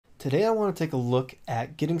Today I want to take a look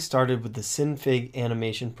at getting started with the Synfig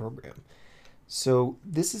animation program. So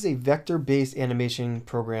this is a vector-based animation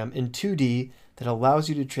program in 2D that allows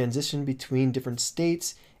you to transition between different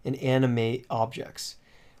states and animate objects.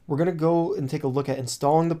 We're going to go and take a look at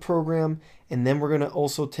installing the program, and then we're going to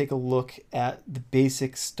also take a look at the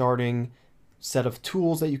basic starting set of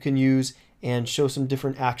tools that you can use and show some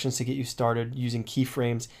different actions to get you started using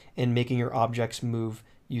keyframes and making your objects move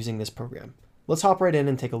using this program. Let's hop right in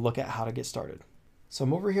and take a look at how to get started. So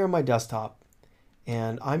I'm over here on my desktop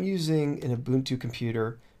and I'm using an Ubuntu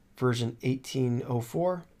computer version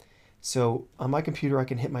 18.04. So on my computer I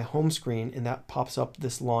can hit my home screen and that pops up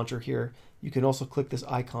this launcher here. You can also click this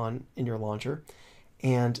icon in your launcher,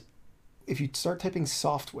 and if you start typing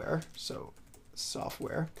software, so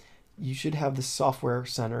software, you should have the software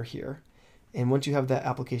center here. And once you have that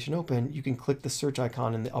application open, you can click the search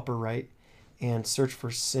icon in the upper right and search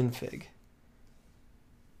for Synfig.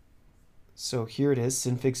 So here it is,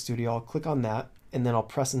 Synfig Studio. I'll click on that and then I'll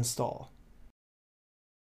press install.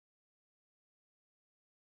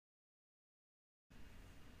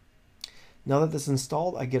 Now that this is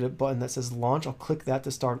installed, I get a button that says launch. I'll click that to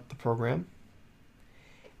start the program.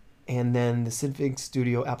 And then the Synfig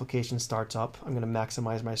Studio application starts up. I'm going to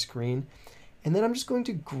maximize my screen. And then I'm just going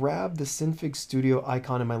to grab the Synfig Studio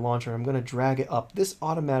icon in my launcher. I'm going to drag it up. This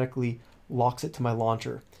automatically locks it to my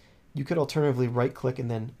launcher. You could alternatively right click and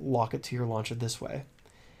then lock it to your launcher this way.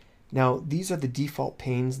 Now these are the default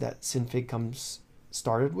panes that Synfig comes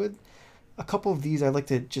started with. A couple of these I like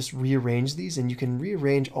to just rearrange these, and you can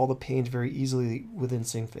rearrange all the panes very easily within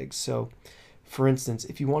Synfig. So for instance,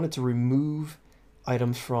 if you wanted to remove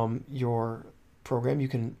items from your program, you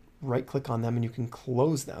can right click on them and you can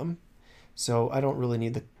close them. So I don't really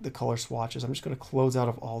need the color swatches. I'm just going to close out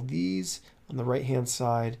of all these on the right hand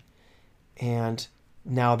side, and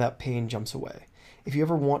now that pane jumps away. If you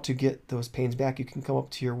ever want to get those panes back, you can come up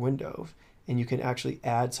to your window and you can actually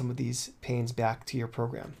add some of these panes back to your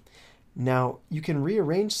program. Now you can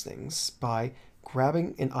rearrange things by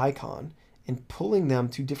grabbing an icon and pulling them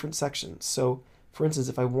to different sections. So for instance,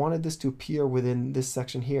 if I wanted this to appear within this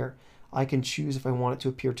section here, I can choose if I want it to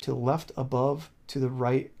appear to the left, above, to the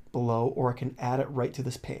right, below, or I can add it right to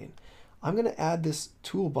this pane. I'm going to add this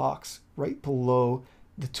toolbox right below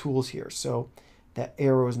the tools here. So that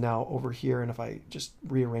arrow is now over here, and if I just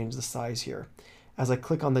rearrange the size here, as I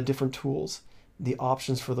click on the different tools, the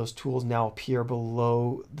options for those tools now appear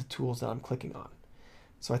below the tools that I'm clicking on.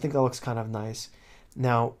 So I think that looks kind of nice.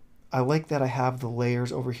 Now, I like that I have the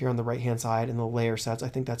layers over here on the right hand side and the layer sets. I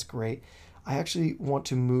think that's great. I actually want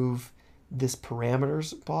to move this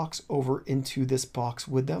parameters box over into this box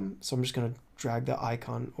with them. So I'm just going to drag the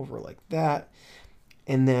icon over like that.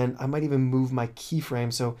 And then I might even move my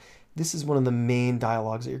keyframe. So this is one of the main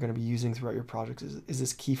dialogues that you're going to be using throughout your project is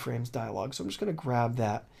this keyframes dialogue. So I'm just going to grab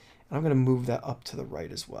that and I'm going to move that up to the right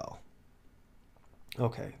as well.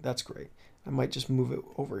 Okay, that's great. I might just move it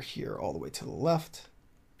over here all the way to the left.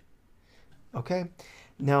 Okay,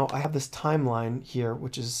 now I have this timeline here,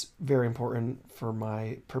 which is very important for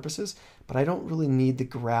my purposes, but I don't really need the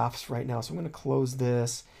graphs right now. So I'm going to close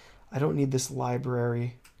this. I don't need this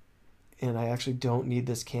library, and I actually don't need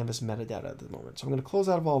this canvas metadata at the moment. So I'm going to close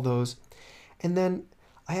out of all those. And then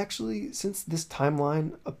I actually, since this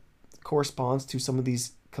timeline corresponds to some of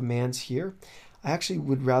these commands here, I actually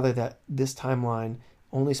would rather that this timeline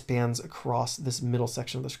only spans across this middle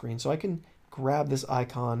section of the screen. So I can grab this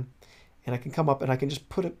icon and I can come up and I can just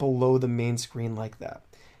put it below the main screen like that.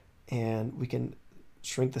 And we can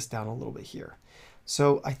shrink this down a little bit here.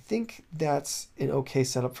 So I think that's an okay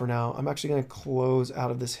setup for now. I'm actually going to close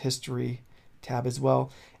out of this history tab as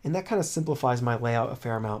well. And that kind of simplifies my layout a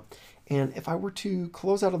fair amount. And if I were to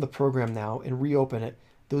close out of the program now and reopen it,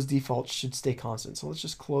 those defaults should stay constant. So let's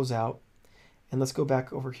just close out and let's go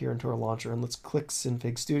back over here into our launcher and let's click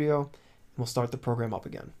Synfig Studio and we'll start the program up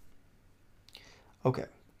again. Okay,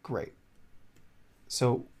 great.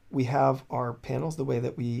 So we have our panels the way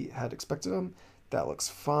that we had expected them. That looks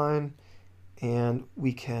fine. And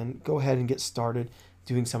we can go ahead and get started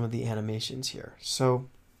doing some of the animations here. So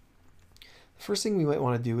the first thing we might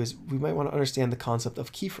want to do is we might want to understand the concept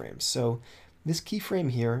of keyframes. So this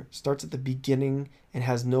keyframe here starts at the beginning and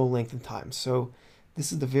has no length and time. So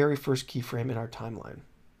this is the very first keyframe in our timeline.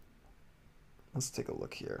 Let's take a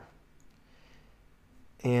look here.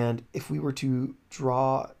 And if we were to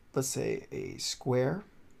draw, let's say, a square,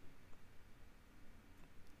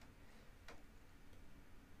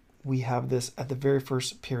 we have this at the very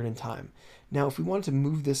first period in time. Now, if we wanted to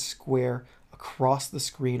move this square across the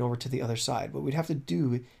screen over to the other side, what we'd have to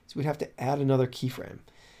do is we'd have to add another keyframe.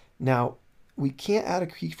 Now, we can't add a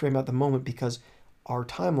keyframe at the moment because our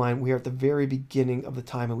timeline, we are at the very beginning of the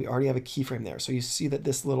time and we already have a keyframe there. So you see that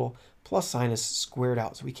this little plus sign is squared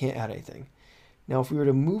out, so we can't add anything. Now, if we were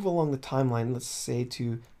to move along the timeline, let's say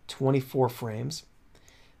to 24 frames,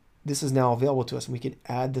 this is now available to us and we can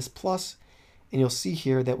add this plus, and you'll see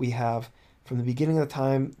here that we have from the beginning of the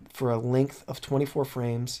time for a length of 24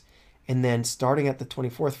 frames, and then starting at the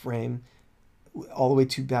 24th frame all the way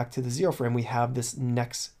to back to the 0 frame, we have this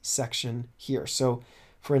next section here. So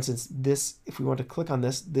for instance, this, if we want to click on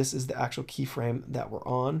this, this is the actual keyframe that we're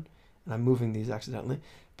on, and I'm moving these accidentally.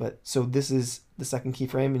 But so this is the second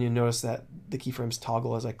keyframe, and you notice that the keyframes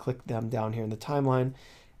toggle as I click them down here in the timeline.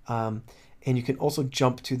 And you can also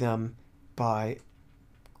jump to them by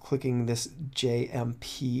clicking this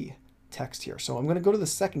JMP text here. So I'm going to go to the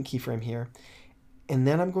second keyframe here, and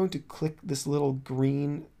then I'm going to click this little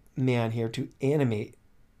green man here to animate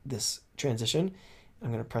this transition.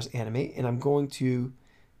 I'm going to press animate, and I'm going to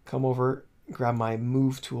come over, grab my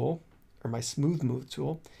move tool, or my smooth move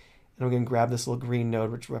tool, and I'm going to grab this little green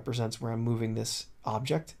node, which represents where I'm moving this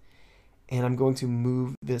object, and I'm going to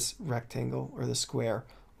move this rectangle or the square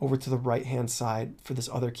over to the right hand side for this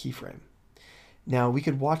other keyframe. Now we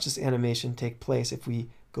could watch this animation take place if we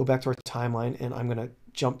go back to our timeline, and I'm going to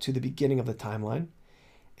jump to the beginning of the timeline,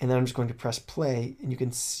 and then I'm just going to press play, and you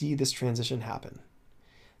can see this transition happen.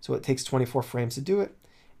 So it takes 24 frames to do it,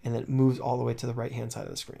 and then it moves all the way to the right hand side of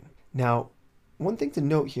the screen. Now, one thing to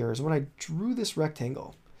note here is when I drew this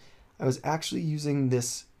rectangle, I was actually using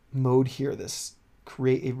this mode here, this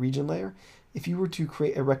create a region layer. If you were to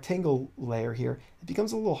create a rectangle layer here, it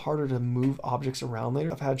becomes a little harder to move objects around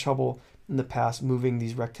later. I've had trouble in the past moving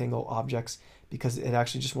these rectangle objects because it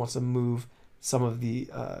actually just wants to move some of the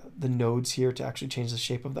nodes here to actually change the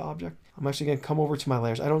shape of the object. I'm actually going to come over to my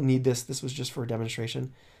layers. I don't need this. This was just for a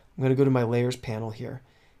demonstration. I'm going to go to my layers panel here,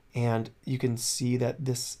 and you can see that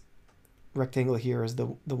this rectangle here is the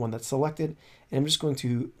one that's selected, and I'm just going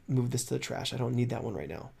to move this to the trash. I don't need that one right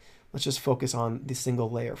now. Let's just focus on the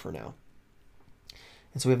single layer for now.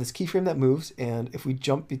 And so we have this keyframe that moves, and if we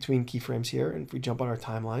jump between keyframes here, and if we jump on our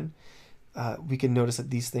timeline, we can notice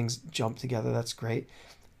that these things jump together. That's great.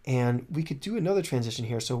 And we could do another transition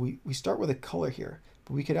here. So we start with a color here,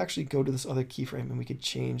 but we could actually go to this other keyframe and we could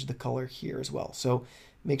change the color here as well. So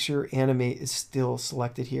make sure animate is still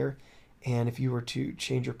selected here. And if you were to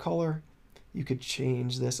change your color, you could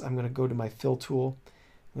change this. I'm going to go to my fill tool.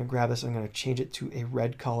 I'm going to grab this. I'm going to change it to a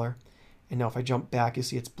red color. And now if I jump back, you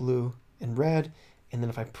see it's blue and red. And then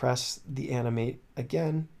if I press the animate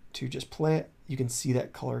again to just play it, you can see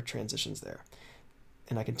that color transitions there.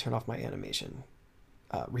 And I can turn off my animation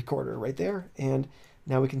recorder right there. And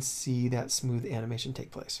now we can see that smooth animation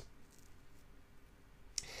take place.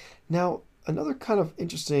 Now, another kind of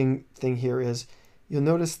interesting thing here is you'll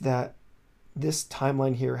notice that this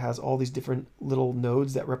timeline here has all these different little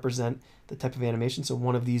nodes that represent the type of animation. So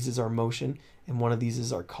one of these is our motion and one of these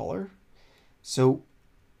is our color. So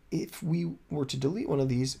if we were to delete one of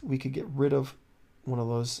these, we could get rid of one of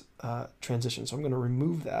those transitions. So I'm going to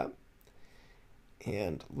remove that.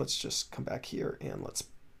 And let's just come back here and let's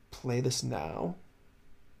play this now.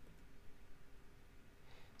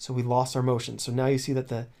 So we lost our motion. So now you see that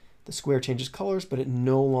the square changes colors, but it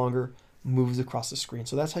no longer moves across the screen.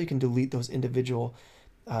 So that's how you can delete those individual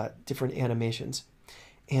different animations.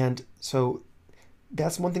 And so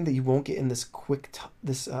that's one thing that you won't get in this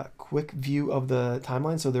quick view of the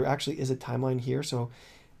timeline. So there actually is a timeline here. So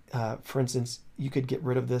for instance, you could get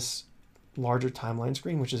rid of this larger timeline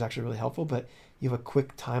screen, which is actually really helpful, but you have a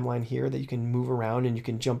quick timeline here that you can move around, and you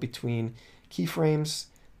can jump between keyframes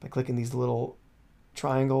by clicking these little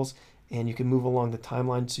triangles, and you can move along the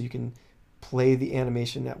timeline so you can play the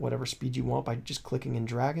animation at whatever speed you want by just clicking and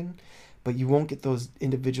dragging, but you won't get those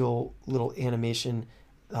individual little animation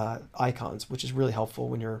icons, which is really helpful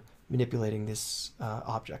when you're manipulating this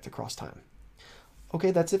object across time. Okay,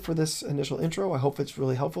 that's it for this initial intro. I hope it's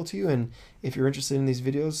really helpful to you, and if you're interested in these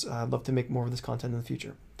videos, I'd love to make more of this content in the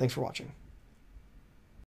future. Thanks for watching.